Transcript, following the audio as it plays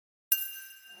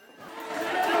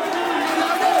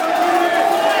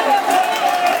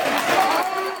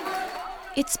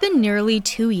It's been nearly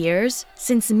 2 years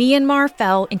since Myanmar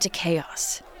fell into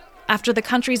chaos after the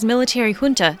country's military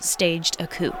junta staged a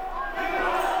coup.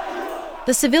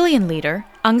 The civilian leader,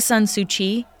 Aung San Suu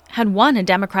Kyi, had won a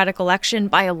democratic election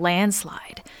by a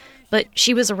landslide, but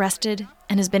she was arrested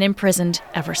and has been imprisoned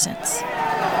ever since.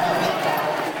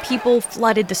 People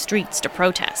flooded the streets to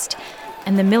protest,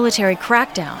 and the military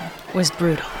crackdown was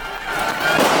brutal.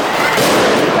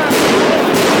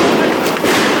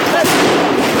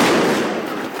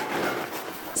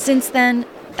 Since then,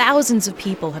 thousands of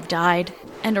people have died,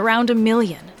 and around 1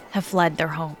 million have fled their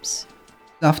homes.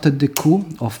 After the coup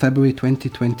of February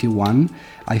 2021,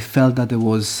 I felt that there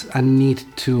was a need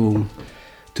to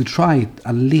try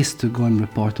at least to go and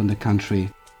report on the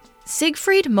country.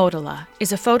 Siegfried Motola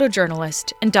is a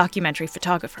photojournalist and documentary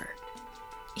photographer.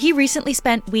 He recently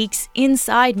spent weeks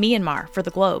inside Myanmar for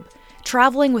The Globe,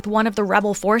 traveling with one of the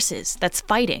rebel forces that's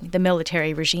fighting the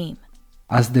military regime.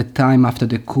 As the time after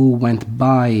the coup went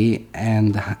by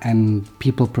and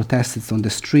people protested on the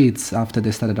streets after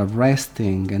they started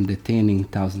arresting and detaining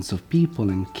thousands of people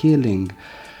and killing,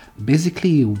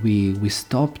 basically we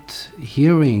stopped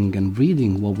hearing and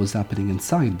reading what was happening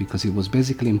inside because it was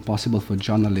basically impossible for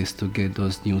journalists to get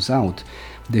those news out.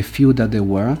 The few that they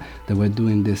were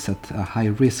doing this at a high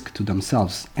risk to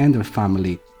themselves and their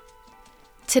family.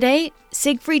 Today,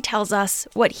 Siegfried tells us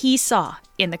what he saw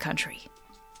in the country.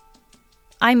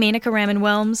 I'm Menaka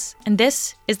Raman-Wilms, and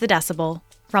this is The Decibel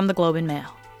from The Globe and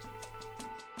Mail.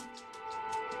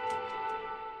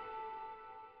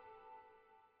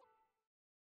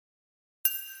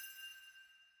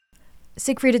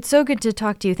 Siegfried, it's so good to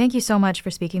talk to you. Thank you so much for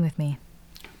speaking with me.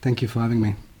 Thank you for having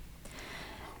me.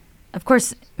 Of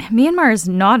course, Myanmar is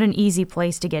not an easy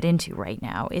place to get into right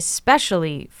now,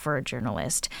 especially for a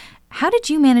journalist. How did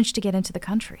you manage to get into the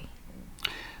country?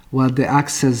 Well, the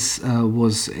access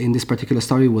was in this particular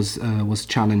story was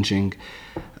challenging,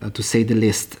 to say the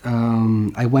least.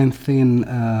 I went in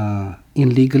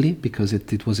illegally because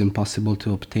it was impossible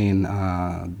to obtain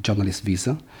a journalist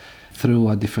visa through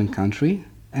a different country,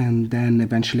 and then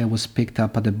eventually I was picked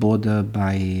up at the border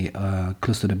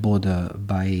close to the border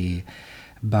by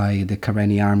the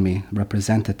Karenni army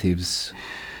representatives,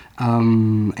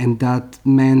 and that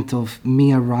meant of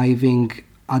me arriving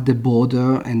at the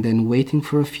border and then waiting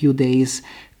for a few days,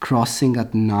 crossing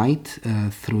at night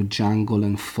through jungle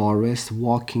and forest,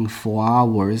 walking for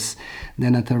hours,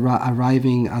 then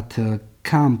arriving at a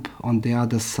camp on the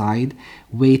other side,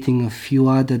 waiting a few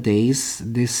other days.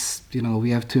 This,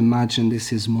 we have to imagine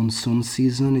this is monsoon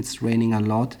season, it's raining a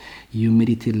lot,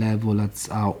 humidity level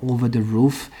are over the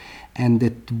roof, and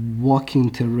the walking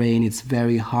terrain is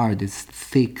very hard, it's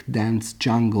thick, dense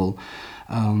jungle.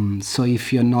 So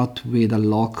if you're not with a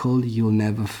local, you'll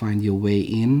never find your way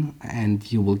in and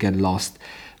you will get lost.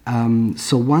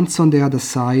 So once on the other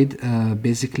side,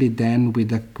 basically then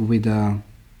with a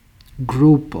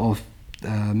group of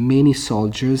many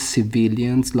soldiers,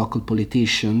 civilians, local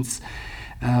politicians,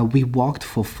 we walked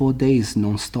for 4 days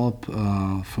non-stop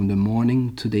from the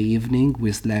morning to the evening.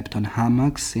 We slept on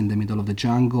hammocks in the middle of the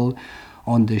jungle,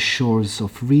 on the shores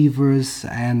of rivers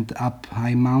and up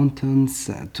high mountains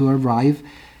to arrive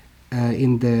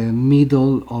in the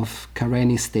middle of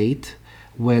Karenni state,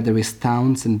 where there is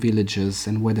towns and villages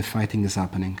and where the fighting is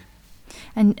happening.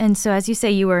 And so, as you say,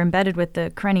 you were embedded with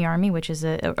the Karenni Army, which is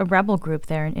a rebel group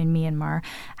there in Myanmar.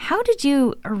 How did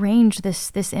you arrange this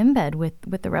embed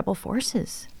with the rebel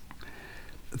forces?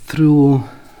 Through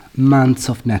months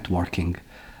of networking.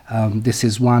 This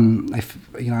is one,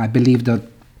 I believe that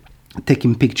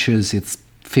taking pictures, it's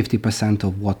 50%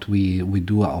 of what we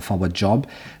do of our job.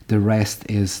 The rest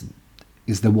is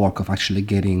the work of actually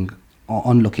getting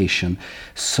on location.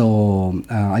 So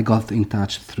I got in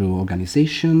touch through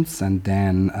organizations and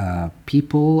then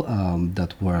people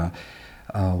that were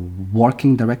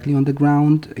working directly on the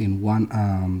ground in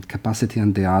one capacity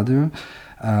and the other,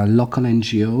 local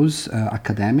NGOs,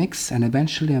 academics, and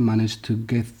eventually I managed to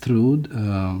get through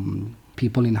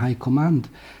people in high command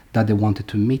that they wanted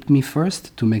to meet me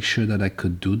first to make sure that I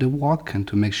could do the walk and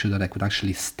to make sure that I could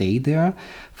actually stay there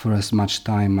for as much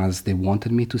time as they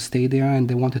wanted me to stay there, and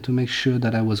they wanted to make sure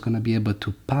that I was going to be able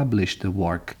to publish the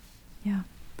work. Yeah.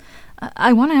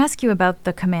 I want to ask you about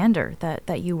the commander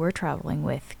that you were traveling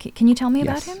with. Can you tell me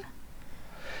about him?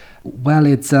 Well,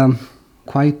 it's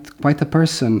quite a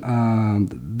person,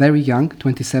 very young,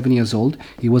 27 years old.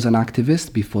 He was an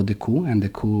activist before the coup, and the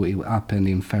coup happened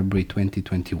in February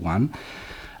 2021.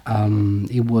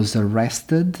 He was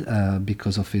arrested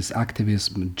because of his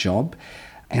activism job,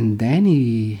 and then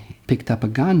he picked up a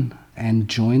gun and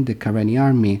joined the Karenni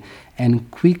army and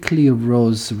quickly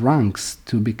rose ranks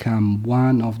to become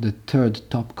one of the third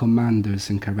top commanders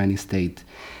in Karenni state.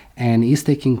 And he's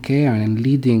taking care and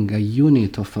leading a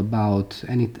unit of about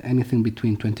anything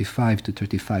between 25 to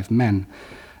 35 men,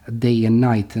 day and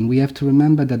night. And we have to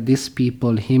remember that these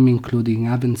people, him including,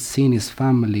 haven't seen his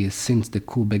family since the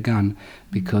coup began,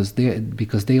 because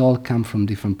they all come from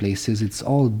different places. It's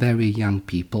all very young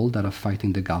people that are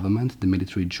fighting the government, the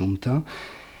military junta,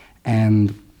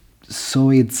 and so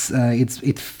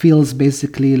it feels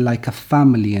basically like a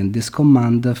family. And this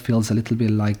commander feels a little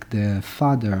bit like the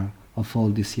father of all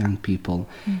these young people.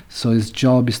 So his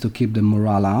job is to keep the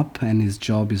morale up, and his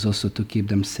job is also to keep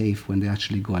them safe when they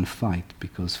actually go and fight,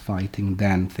 because fighting,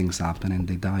 then things happen and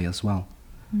they die as well.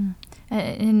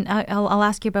 And I'll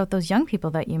ask you about those young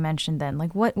people that you mentioned then.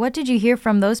 Like, what did you hear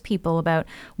from those people about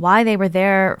why they were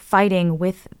there fighting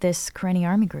with this Karenni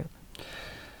army group?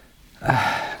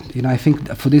 I think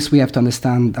for this we have to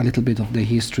understand a little bit of the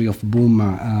history of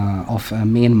Burma, of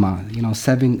Myanmar.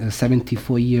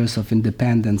 74 years of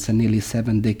independence and nearly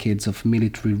 7 decades of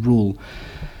military rule.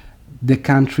 The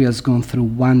country has gone through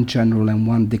one general and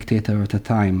one dictator at a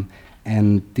time,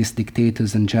 and these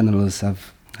dictators and generals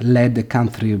have led the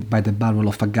country by the barrel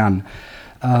of a gun.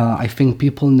 I think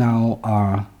people now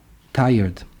are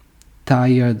tired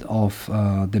of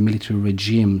the military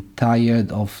regime,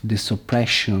 tired of this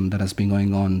oppression that has been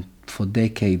going on for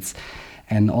decades.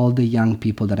 And all the young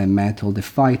people that I met, all the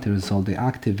fighters, all the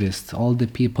activists, all the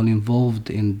people involved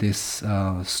in this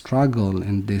struggle,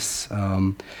 in this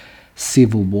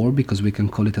civil war, because we can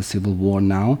call it a civil war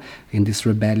now, in this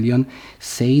rebellion,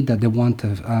 say that they want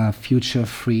a future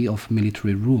free of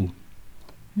military rule.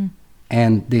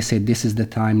 And they say this is the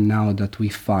time now that we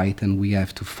fight, and we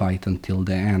have to fight until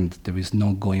the end. There is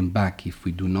no going back. If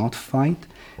we do not fight,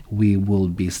 we will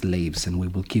be slaves, and we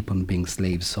will keep on being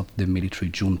slaves of the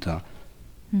military junta.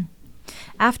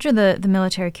 After the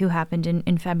military coup happened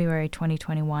in February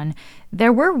 2021,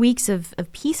 there were weeks of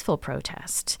peaceful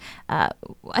protest.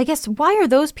 I guess, why are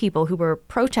those people who were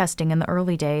protesting in the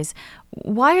early days,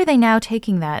 why are they now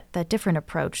taking that different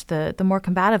approach, the more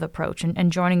combative approach,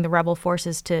 and joining the rebel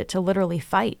forces to literally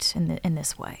fight in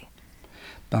this way?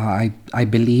 I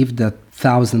believe that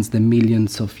thousands, the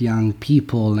millions of young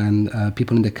people and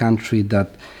people in the country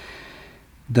that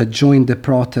joined the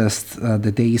protest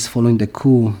the days following the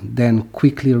coup, then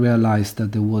quickly realized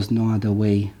that there was no other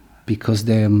way, because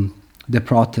the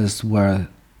protests were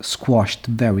squashed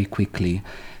very quickly.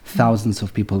 Thousands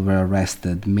of people were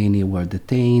arrested, many were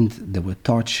detained, they were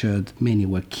tortured, many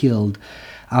were killed.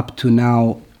 Up to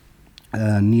now,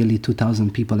 nearly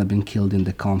 2,000 people have been killed in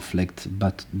the conflict,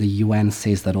 but the UN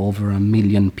says that over 1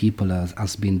 million people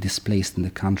has been displaced in the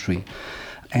country.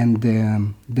 And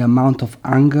the amount of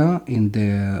anger in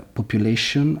the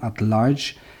population at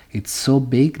large, it's so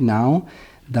big now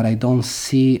that I don't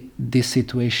see this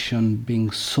situation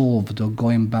being solved or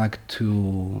going back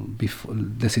to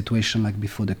the situation like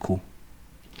before the coup.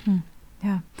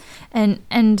 Yeah.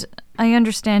 And I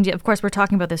understand, of course, we're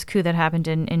talking about this coup that happened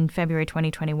in February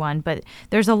 2021, but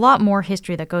there's a lot more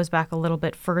history that goes back a little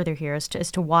bit further here as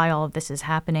to why all of this is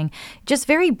happening. Just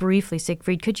very briefly,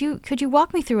 Siegfried, could you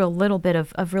walk me through a little bit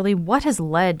of really what has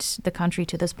led the country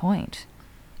to this point?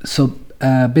 So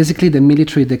basically the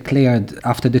military declared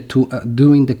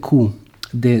during the coup,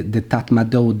 the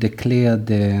Tatmadaw declared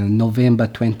the November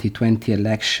 2020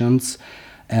 elections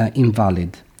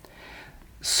invalid.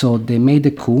 So they made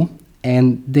a coup,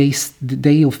 and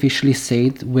they officially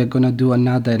said, we're going to do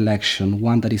another election,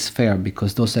 one that is fair,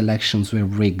 because those elections were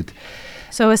rigged.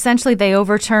 So essentially they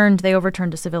overturned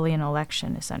a civilian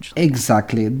election, essentially.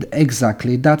 Exactly.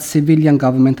 That civilian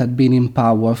government had been in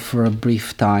power for a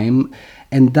brief time,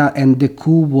 and the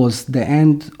coup was the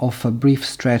end of a brief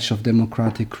stretch of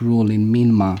democratic rule in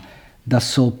Myanmar that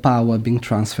saw power being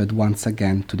transferred once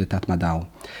again to the Tatmadaw.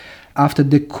 After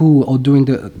the coup, or during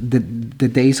the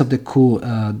days of the coup,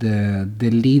 the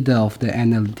leader of the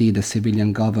NLD, the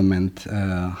civilian government,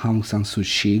 Aung San Suu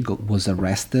Kyi, was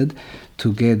arrested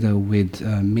together with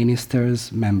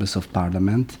ministers, members of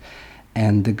parliament,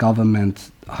 and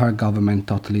her government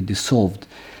totally dissolved.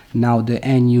 Now the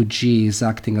NUG is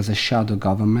acting as a shadow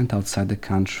government outside the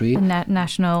country. The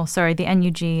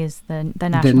NUG is the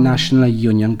national. The National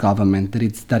Union government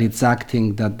that it's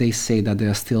acting. That they say that they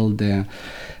are still the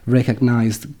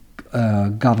recognized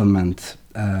government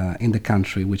in the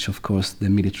country, which of course the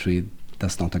military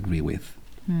does not agree with.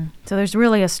 So there's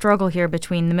really a struggle here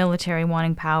between the military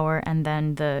wanting power and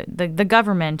then the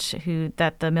government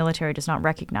that the military does not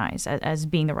recognize as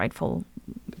being the rightful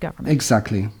government.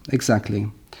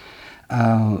 Exactly.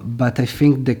 But I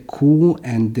think the coup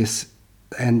and this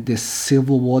and this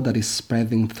civil war that is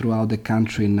spreading throughout the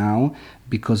country now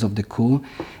because of the coup.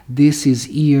 This is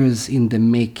years in the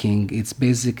making. It's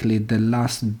basically the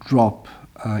last drop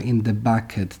in the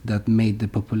bucket that made the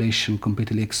population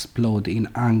completely explode in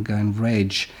anger and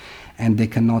rage, and they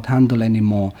cannot handle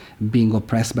anymore being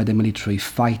oppressed by the military,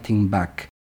 fighting back.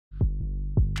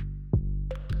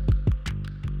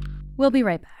 We'll be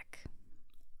right back.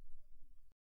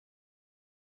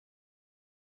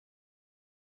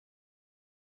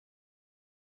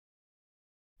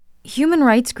 Human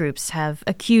rights groups have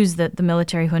accused the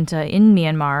military junta in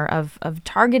Myanmar of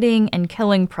targeting and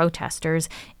killing protesters,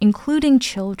 including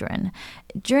children.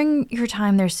 During your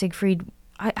time there, Siegfried,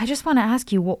 I just want to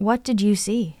ask you, what did you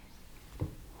see?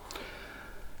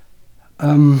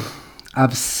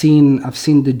 I've seen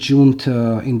the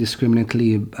junta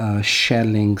indiscriminately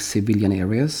shelling civilian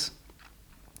areas.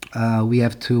 We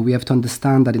have to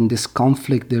understand that in this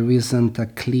conflict there isn't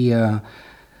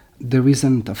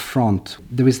a front.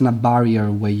 There isn't a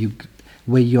barrier where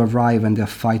you arrive and they're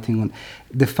fighting.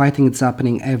 The fighting is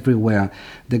happening everywhere.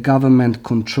 The government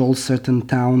controls certain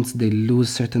towns, they lose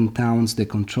certain towns, they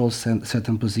control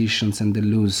certain positions and they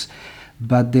lose.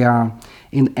 But they are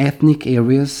in ethnic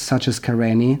areas such as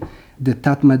Karenni. The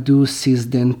Tatmadaw sees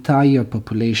the entire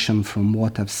population, from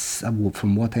what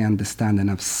I understand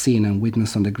and I've seen and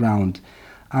witnessed on the ground,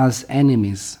 as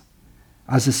enemies,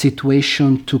 as a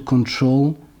situation to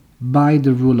control by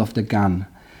the rule of the gun.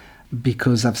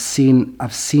 Because I've seen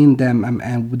them,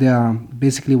 and they are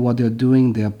basically what they're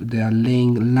doing. They are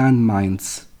laying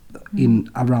landmines in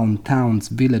around towns,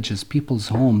 villages, people's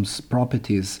homes,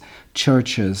 properties,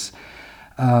 churches,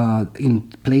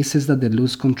 in places that they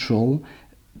lose control.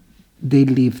 They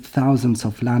leave thousands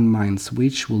of landmines,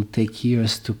 which will take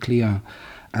years to clear.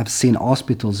 I've seen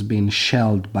hospitals being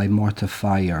shelled by mortar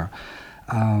fire.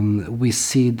 We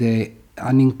see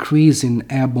an increase in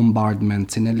air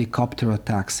bombardments, in helicopter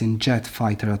attacks, in jet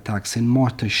fighter attacks, in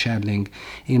mortar shelling,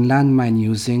 in landmine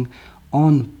using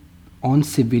on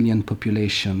civilian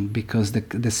population, because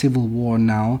the civil war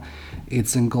now,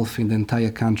 it's engulfing the entire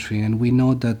country, and we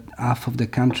know that half of the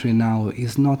country now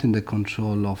is not in the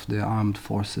control of the armed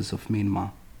forces of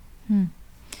Myanmar.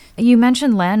 You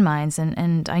mentioned landmines,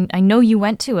 and I know you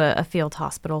went to a field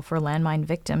hospital for landmine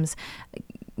victims.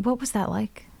 What was that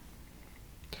like?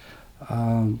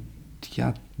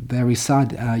 Yeah, very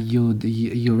sad.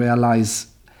 You realize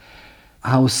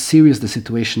how serious the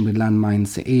situation with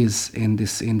landmines is in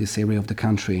this area of the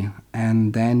country,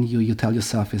 and then you tell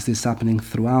yourself, is this happening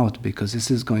throughout? Because this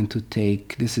is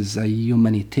a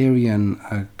humanitarian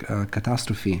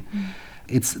catastrophe.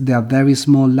 They are very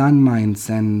small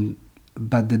landmines,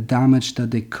 but the damage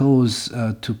that they cause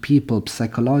to people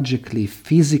psychologically,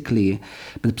 physically,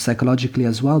 but psychologically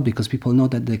as well, because people know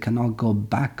that they cannot go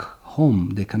back home.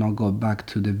 They cannot go back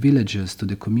to the villages, to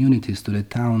the communities, to the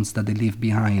towns that they leave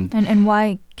behind. And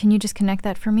why? Can you just connect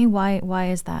that for me? Why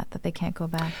is that they can't go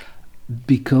back?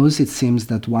 Because it seems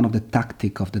that one of the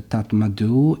tactics of the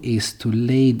Tatmadaw is to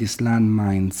lay these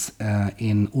landmines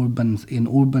in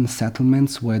urban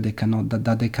settlements where they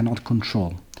cannot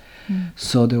control.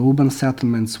 So the urban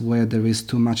settlements where there is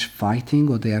too much fighting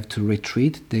or they have to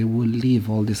retreat, they will leave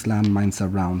all these landmines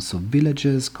around. So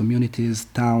villages, communities,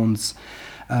 towns,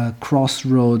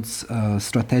 crossroads,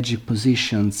 strategic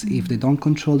positions. If they don't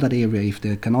control that area, if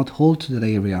they cannot hold to that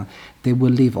area, they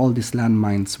will leave all these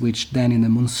landmines, which then in the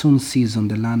monsoon season,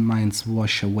 the landmines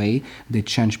wash away, they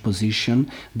change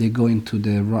position, they go into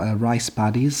the rice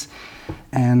paddies.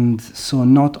 And so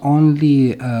not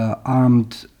only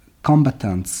armed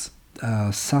combatants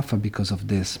suffer because of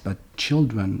this, but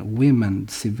children, women,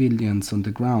 civilians on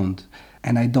the ground.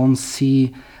 And I don't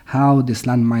see how these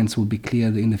landmines will be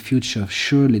cleared in the future.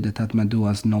 Surely the Tatmadaw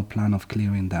has no plan of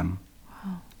clearing them.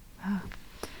 Wow.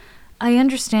 I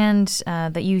understand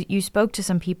that you spoke to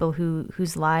some people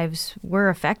whose lives were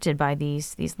affected by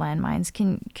these landmines.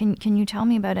 Can you tell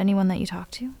me about anyone that you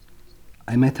talked to?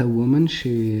 I met a woman.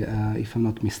 She, if I'm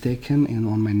not mistaken,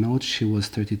 on my notes, she is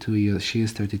 32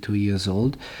 years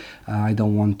old. I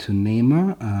don't want to name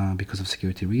her because of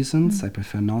security reasons. I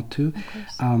prefer not to.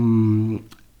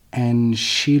 And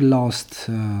she lost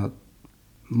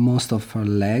most of her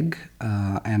leg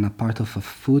and a part of her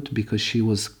foot because she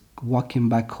was walking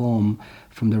back home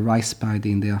from the rice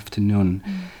paddy in the afternoon.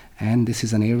 And this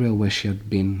is an area where she had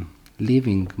been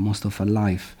living most of her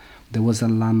life. There was a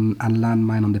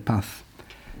landmine on the path,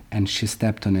 and she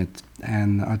stepped on it.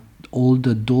 And her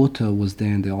older daughter was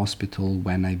there in the hospital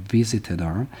when I visited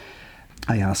her.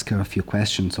 I asked her a few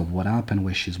questions of what happened,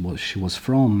 where she was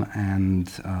from, and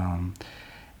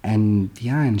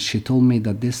she told me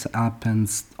that this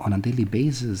happens on a daily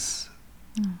basis.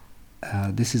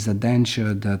 This is a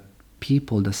danger that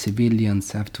people, the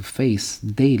civilians, have to face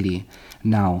daily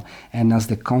now. And as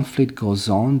the conflict goes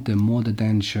on, the more the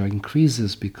danger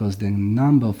increases because the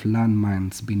number of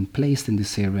landmines being placed in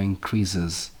this area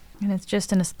increases. And it's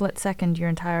just in a split second your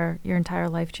entire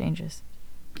life changes.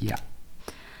 Yeah.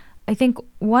 I think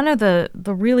one of the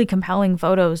really compelling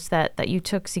photos that you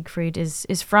took, Siegfried,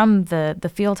 is from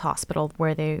the field hospital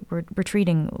where they were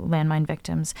treating landmine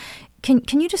victims.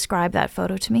 Can you describe that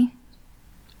photo to me?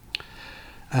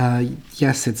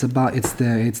 Yes, it's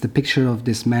the picture of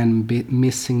this man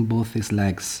missing both his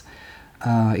legs.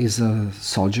 He's a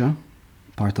soldier,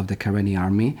 part of the Karenni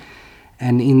army,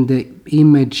 and in the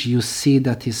image you see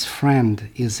that his friend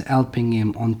is helping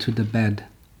him onto the bed.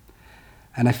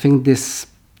 And I think this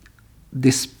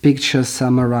picture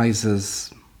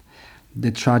summarizes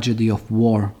the tragedy of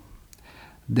war,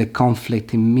 the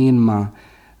conflict in Myanmar,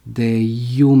 the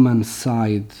human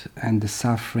side and the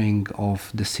suffering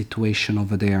of the situation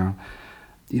over there.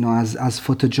 You know, as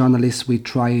photojournalists, we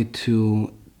try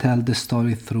to tell the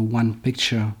story through one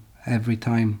picture every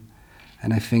time.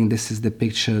 And I think this is the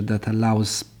picture that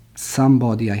allows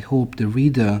somebody, I hope the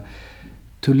reader,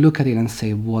 to look at it and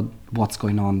say what's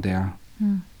going on there.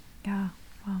 Yeah.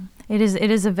 Wow. It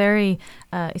is a very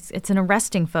it's an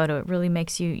arresting photo. It really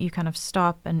makes you kind of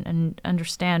stop and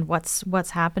understand what's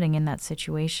happening in that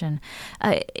situation.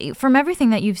 From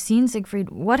everything that you've seen, Siegfried,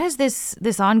 what has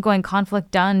this ongoing conflict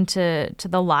done to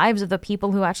the lives of the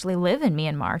people who actually live in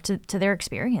Myanmar, to their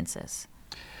experiences?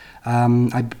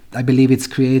 I believe it's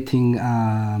creating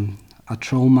a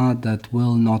trauma that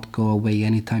will not go away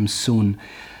anytime soon.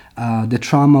 The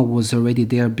trauma was already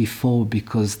there before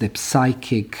because the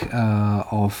psychic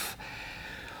of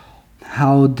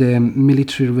how the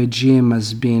military regime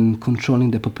has been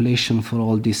controlling the population for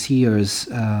all these years,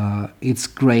 it's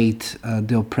great,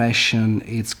 the oppression,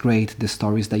 it's great, the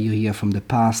stories that you hear from the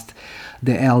past,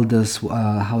 the elders,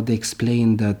 how they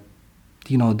explain that,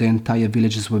 you know, the entire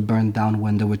villages were burned down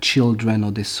when there were children,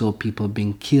 or they saw people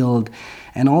being killed.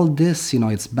 And all this, you know,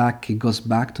 it goes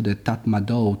back to the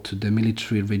Tatmadaw, to the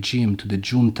military regime, to the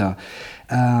junta.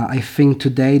 I think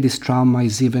today this trauma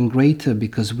is even greater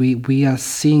because we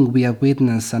have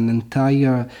witnessed an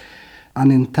entire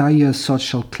all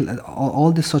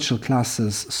the social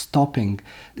classes stopping.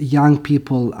 Young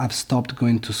people have stopped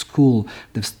going to school,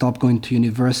 they've stopped going to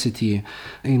university.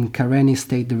 In Karenni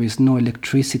state there is no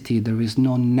electricity, there is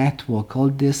no network. All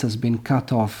this has been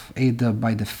cut off either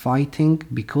by the fighting,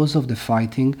 because of the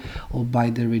fighting, or by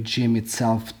the regime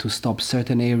itself to stop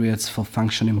certain areas for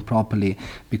functioning properly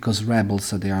because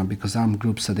rebels are there, because armed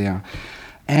groups are there.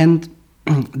 And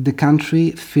the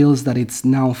country feels that it's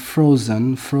now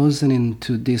frozen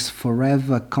into this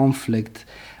forever conflict.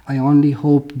 I only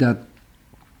hope that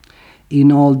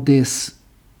in all this,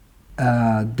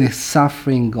 the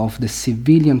suffering of the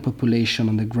civilian population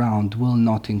on the ground will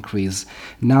not increase.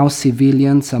 Now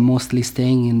civilians are mostly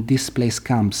staying in displaced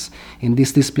camps. In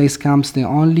these displaced camps, the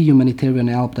only humanitarian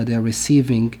help that they're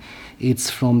receiving,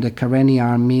 it's from the Karenni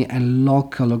army and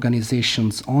local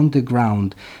organizations on the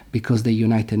ground, because the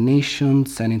United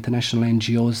Nations and international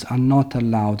NGOs are not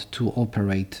allowed to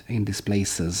operate in these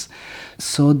places.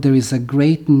 So there is a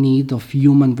great need of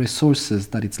human resources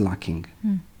that it's lacking.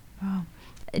 Wow.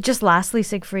 Just lastly,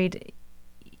 Siegfried,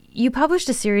 you published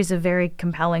a series of very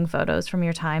compelling photos from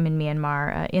your time in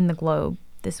Myanmar in the Globe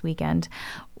this weekend.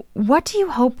 What do you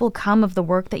hope will come of the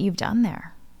work that you've done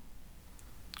there?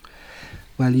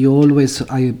 Well,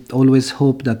 I always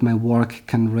hope that my work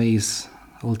can raise,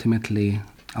 ultimately,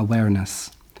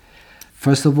 awareness.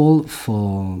 First of all,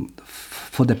 for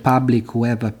the public,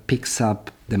 whoever picks up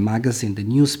the magazine, the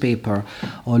newspaper,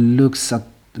 or looks at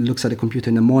the computer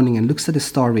in the morning and looks at the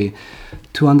story,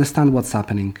 to understand what's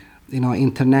happening. You know,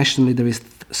 internationally there is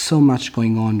so much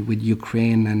going on with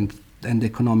Ukraine and the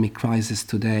economic crisis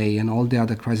today and all the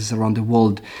other crises around the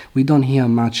world. We don't hear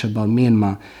much about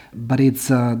Myanmar, but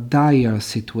it's a dire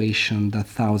situation that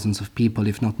thousands of people,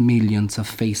 if not millions, are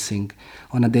facing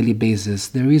on a daily basis.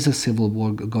 There is a civil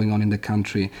war going on in the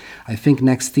country. I think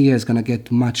next year is going to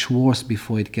get much worse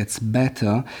before it gets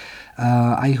better.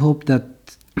 I hope that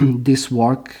this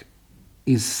work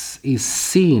is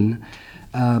seen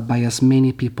by as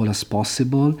many people as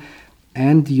possible.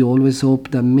 And you always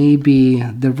hope that maybe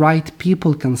the right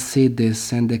people can see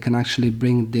this and they can actually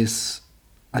bring this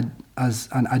as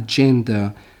an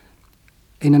agenda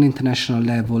in an international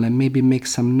level and maybe make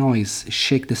some noise,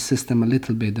 shake the system a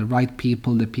little bit, the right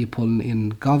people, the people in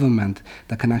government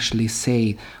that can actually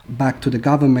say back to the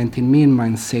government in Myanmar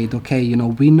and say, okay,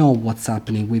 we know what's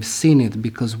happening, we've seen it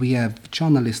because we have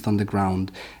journalists on the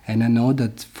ground. And I know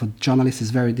that for journalists it's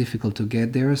very difficult to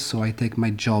get there, so I take my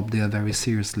job there very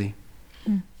seriously.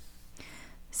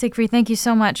 Siegfried, thank you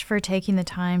so much for taking the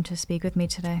time to speak with me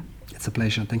today. It's a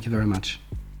pleasure. Thank you very much.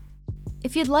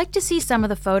 If you'd like to see some of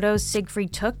the photos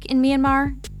Siegfried took in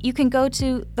Myanmar, you can go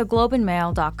to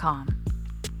theglobeandmail.com.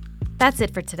 That's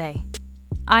it for today.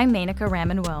 I'm Menaka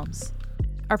Raman-Wilms.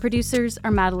 Our producers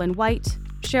are Madeline White,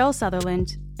 Cheryl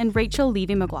Sutherland, and Rachel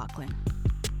Levy-McLaughlin.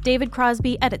 David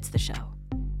Crosby edits the show.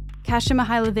 Kasia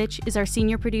Mihailovich is our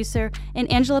senior producer, and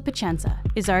Angela Pacenza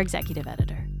is our executive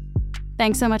editor.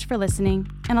 Thanks so much for listening,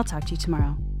 and I'll talk to you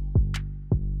tomorrow.